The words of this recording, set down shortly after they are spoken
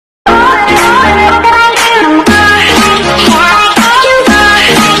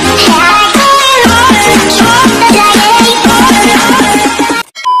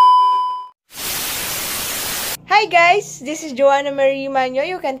This is Joanna Marie Manyo.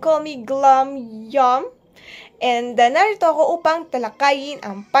 You can call me Glum Yum. And narito ako upang talakayin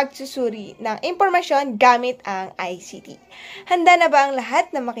ang pagsusuri ng impormasyon gamit ang ICT. Handa na ba ang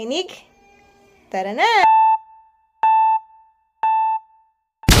lahat na makinig? Tara na!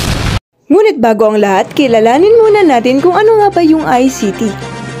 Ngunit bago ang lahat, kilalanin muna natin kung ano nga ba yung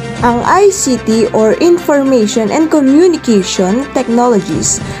ICT. Ang ICT or Information and Communication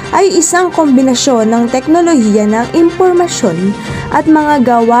Technologies ay isang kombinasyon ng teknolohiya ng impormasyon at mga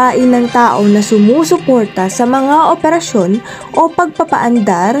gawain ng tao na sumusuporta sa mga operasyon o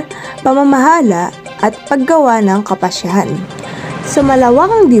pagpapaandar, pamamahala at paggawa ng kapasyahan. Sa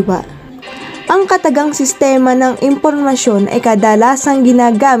malawakang diwa, ang katagang sistema ng impormasyon ay kadalasang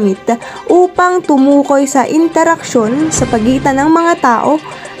ginagamit upang tumukoy sa interaksyon sa pagitan ng mga tao,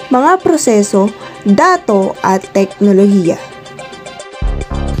 mga proseso, dato at teknolohiya.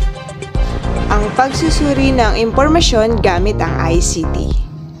 Ang pagsusuri ng impormasyon gamit ang ICT.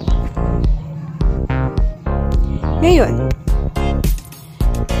 Ngayon,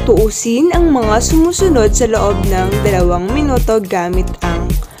 tuusin ang mga sumusunod sa loob ng 2 minuto gamit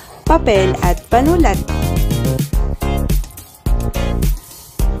ang papel at panulat.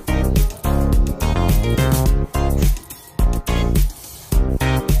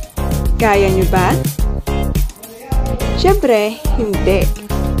 Kaya nyo ba? Siyempre, hindi.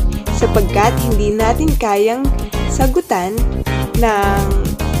 Sapagkat hindi natin kayang sagutan ng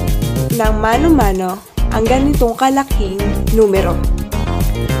mano-mano ang ganitong kalaking numero.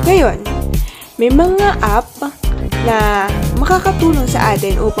 Ngayon, may mga app na makakatulong sa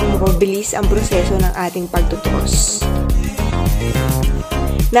atin upang mapabilis ang proseso ng ating pagtutuos.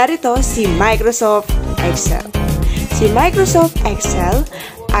 Narito si Microsoft Excel. Si Microsoft Excel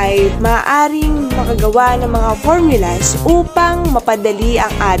ay maaaring makagawa ng mga formulas upang mapadali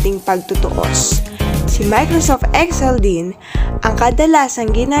ang ating pagtutuos. Si Microsoft Excel din ang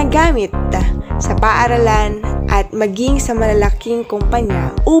kadalasang ginagamit sa paaralan at maging sa malalaking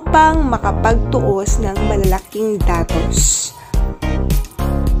kumpanya upang makapagtuos ng malalaking datos.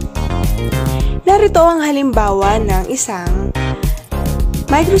 Narito ang halimbawa ng isang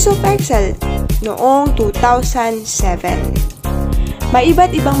Microsoft Excel noong 2007. May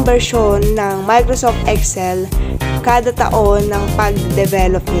iba't ibang bersyon ng Microsoft Excel kada taon ng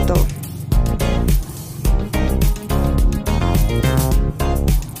pag-develop nito.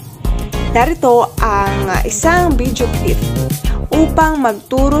 Narito ang isang video clip upang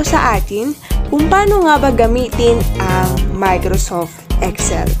magturo sa atin kung paano nga ba gamitin ang Microsoft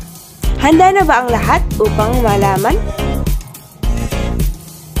Excel. Handa na ba ang lahat upang malaman?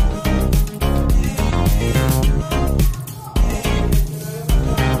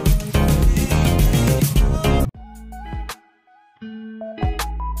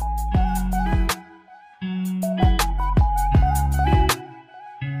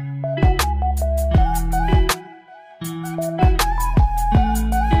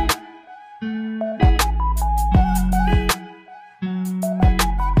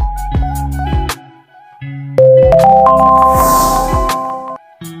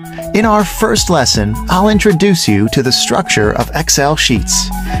 In our first lesson, I'll introduce you to the structure of Excel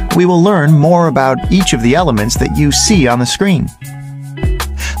sheets. We will learn more about each of the elements that you see on the screen.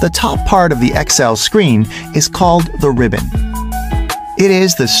 The top part of the Excel screen is called the ribbon. It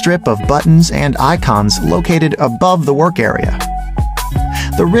is the strip of buttons and icons located above the work area.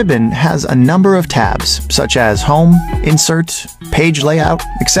 The ribbon has a number of tabs, such as Home, Insert, Page Layout,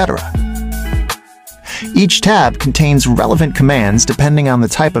 etc. Each tab contains relevant commands depending on the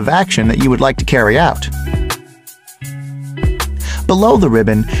type of action that you would like to carry out. Below the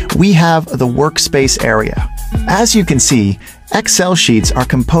ribbon, we have the workspace area. As you can see, Excel sheets are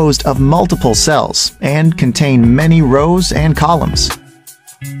composed of multiple cells and contain many rows and columns.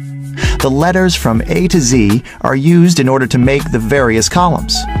 The letters from A to Z are used in order to make the various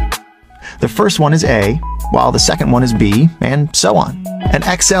columns. The first one is A, while the second one is B, and so on. An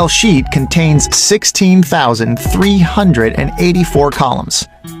Excel sheet contains 16,384 columns.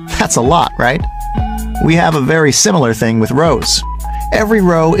 That's a lot, right? We have a very similar thing with rows. Every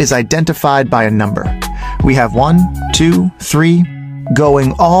row is identified by a number. We have 1, 2, 3,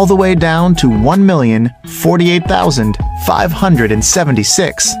 going all the way down to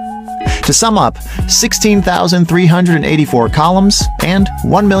 1,048,576. To sum up, 16,384 columns and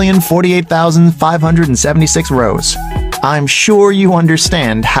 1,048,576 rows. I'm sure you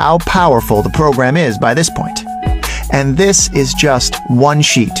understand how powerful the program is by this point. And this is just one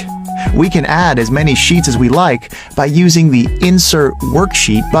sheet. We can add as many sheets as we like by using the Insert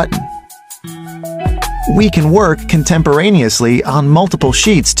Worksheet button. We can work contemporaneously on multiple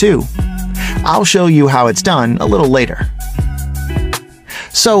sheets too. I'll show you how it's done a little later.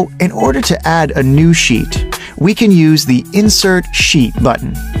 So, in order to add a new sheet, we can use the Insert Sheet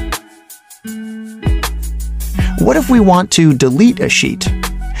button. What if we want to delete a sheet?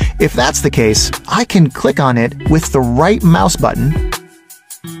 If that's the case, I can click on it with the right mouse button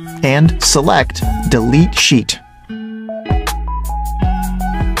and select Delete Sheet.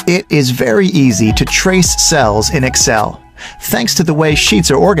 It is very easy to trace cells in Excel, thanks to the way sheets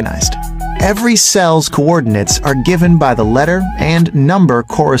are organized. Every cell's coordinates are given by the letter and number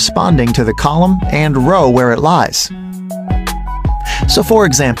corresponding to the column and row where it lies. So for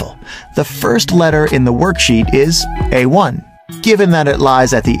example, the first letter in the worksheet is A1, given that it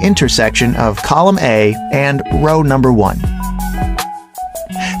lies at the intersection of column A and row number 1.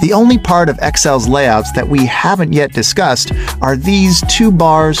 The only part of Excel's layouts that we haven't yet discussed are these two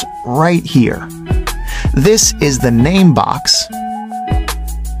bars right here. This is the name box,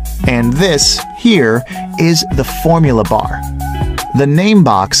 and this here is the formula bar. The name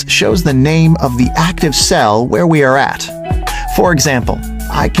box shows the name of the active cell where we are at. For example,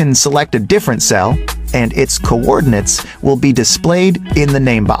 I can select a different cell, and its coordinates will be displayed in the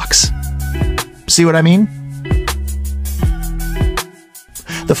name box. See what I mean?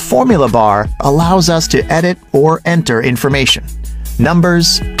 The formula bar allows us to edit or enter information,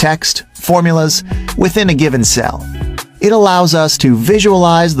 numbers, text, formulas, within a given cell. It allows us to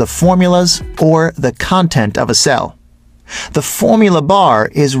visualize the formulas or the content of a cell. The formula bar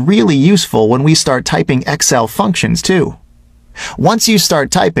is really useful when we start typing Excel functions too. Once you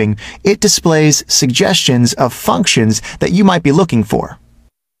start typing, it displays suggestions of functions that you might be looking for.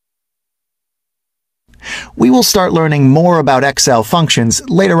 We will start learning more about Excel functions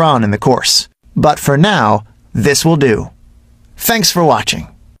later on in the course. But for now, this will do. Thanks for watching.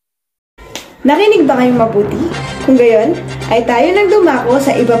 Nakinig ba kayong mabuti? Kung gayon, ay tayo nang dumako sa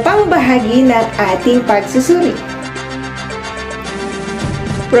iba pang bahagi ng ating pagsusuri.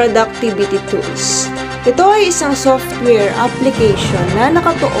 Productivity Tools. Ito ay isang software application na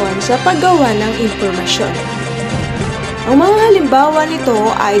nakatuon sa paggawa ng impormasyon. Ang mga halimbawa nito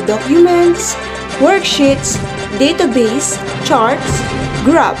ay documents, worksheets, database, charts,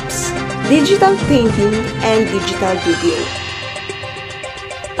 graphs, digital painting, and digital video.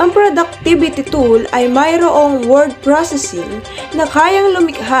 Ang productivity tool ay mayroong word processing na kayang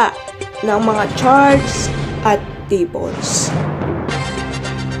lumikha ng mga charts at tables.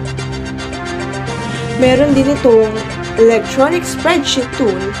 Meron din itong electronic spreadsheet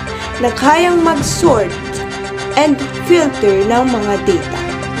tool na kayang mag-sort and filter ng mga data.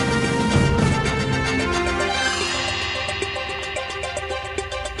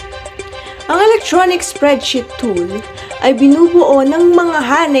 Ang electronic spreadsheet tool ay binubuo ng mga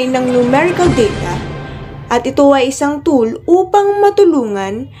hanay ng numerical data at ito ay isang tool upang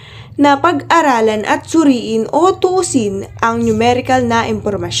matulungan na pag-aralan at suriin o tuusin ang numerical na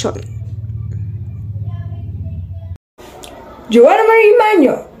impormasyon. Joanna Marie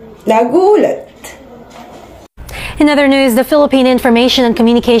Manyo, nag-uulat. In other news, the Philippine Information and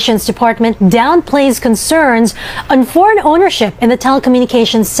Communications Department downplays concerns on foreign ownership in the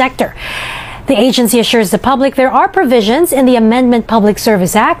telecommunications sector. The agency assures the public there are provisions in the Amendment Public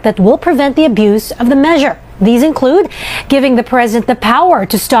Service Act that will prevent the abuse of the measure. These include giving the President the power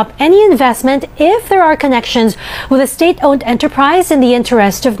to stop any investment if there are connections with a state-owned enterprise in the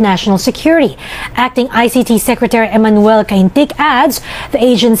interest of national security. Acting ICT Secretary Emmanuel Caintic adds the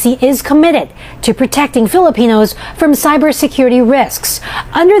agency is committed to protecting Filipinos from cybersecurity risks.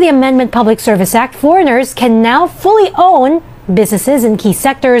 Under the Amendment Public Service Act, foreigners can now fully own businesses in key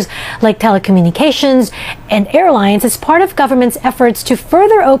sectors like telecommunications and airlines as part of government's efforts to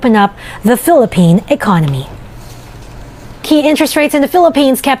further open up the Philippine economy. Key interest rates in the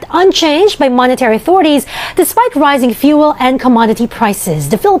Philippines kept unchanged by monetary authorities despite rising fuel and commodity prices.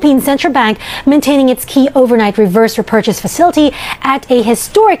 The Philippine Central Bank maintaining its key overnight reverse repurchase facility at a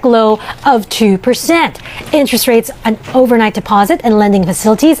historic low of 2%. Interest rates on overnight deposit and lending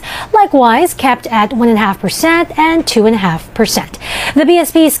facilities likewise kept at 1.5% and 2.5%. The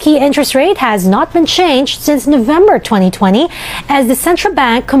BSP's key interest rate has not been changed since November 2020 as the central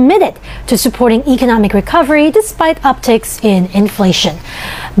bank committed to supporting economic recovery despite upticks in inflation.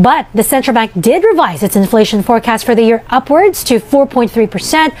 But the central bank did revise its inflation forecast for the year upwards to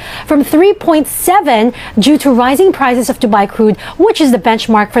 4.3% from 3.7% due to rising prices of Dubai crude, which is the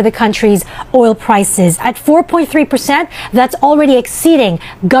benchmark for the country's oil prices. At 4.3%, that's already exceeding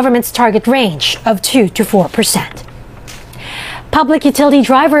government's target range of 2 to 4%. Public utility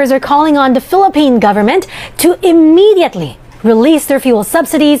drivers are calling on the Philippine government to immediately release their fuel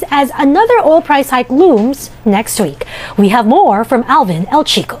subsidies as another oil price hike looms next week. We have more from Alvin El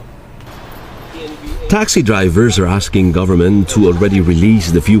Chico. Taxi drivers are asking government to already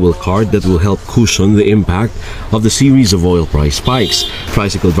release the fuel card that will help cushion the impact of the series of oil price spikes.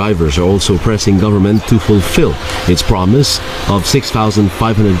 Tricycle drivers are also pressing government to fulfill its promise of 6,500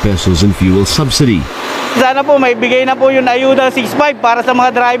 pesos in fuel subsidy. Sana po may bigay na po yung ayuda 6.5 para sa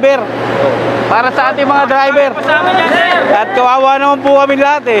mga driver. Para sa ating mga driver. At kawawa naman po kami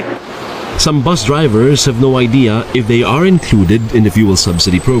lahat eh. Some bus drivers have no idea if they are included in the fuel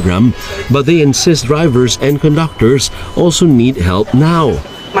subsidy program, but they insist drivers and conductors also need help now.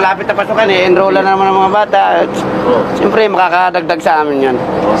 Malapit na pasukan eh, enroll na naman ng mga bata. Siyempre makakadagdag sa amin yan.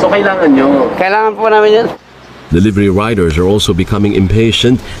 So kailangan nyo? Kailangan po namin yan. Delivery riders are also becoming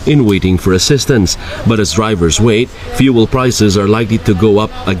impatient in waiting for assistance. But as drivers wait, fuel prices are likely to go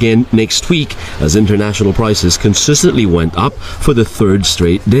up again next week as international prices consistently went up for the third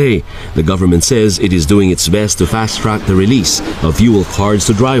straight day. The government says it is doing its best to fast-track the release of fuel cards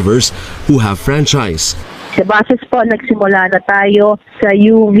to drivers who have franchise. Sa basis po, nagsimula na tayo sa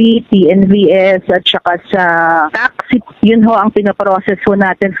UV, TNVS at saka sa taxi. Yun ho ang pinaprocess ho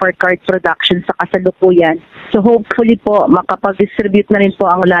natin for card production sa kasalukuyan. So hopefully po, makapag-distribute na rin po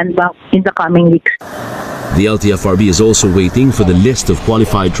ang land bank in the coming weeks. The LTFRB is also waiting for the list of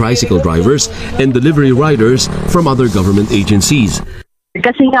qualified tricycle drivers and delivery riders from other government agencies.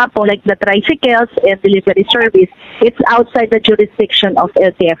 Kasi nga po, like the tricycles and delivery service, it's outside the jurisdiction of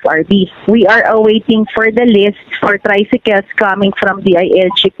LTFRB. We are awaiting for the list for tricycles coming from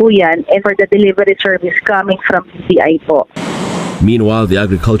DILG po yan, and for the delivery service coming from DI po. Meanwhile, the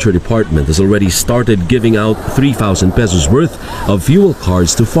Agriculture Department has already started giving out 3,000 pesos worth of fuel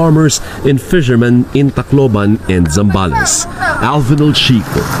cards to farmers and fishermen in Tacloban and Zambales. Alvin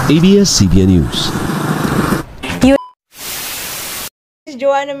Chico, ABS-CBN News.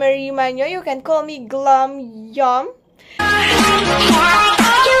 Joanna Marie Manyo. You can call me Glum Yum.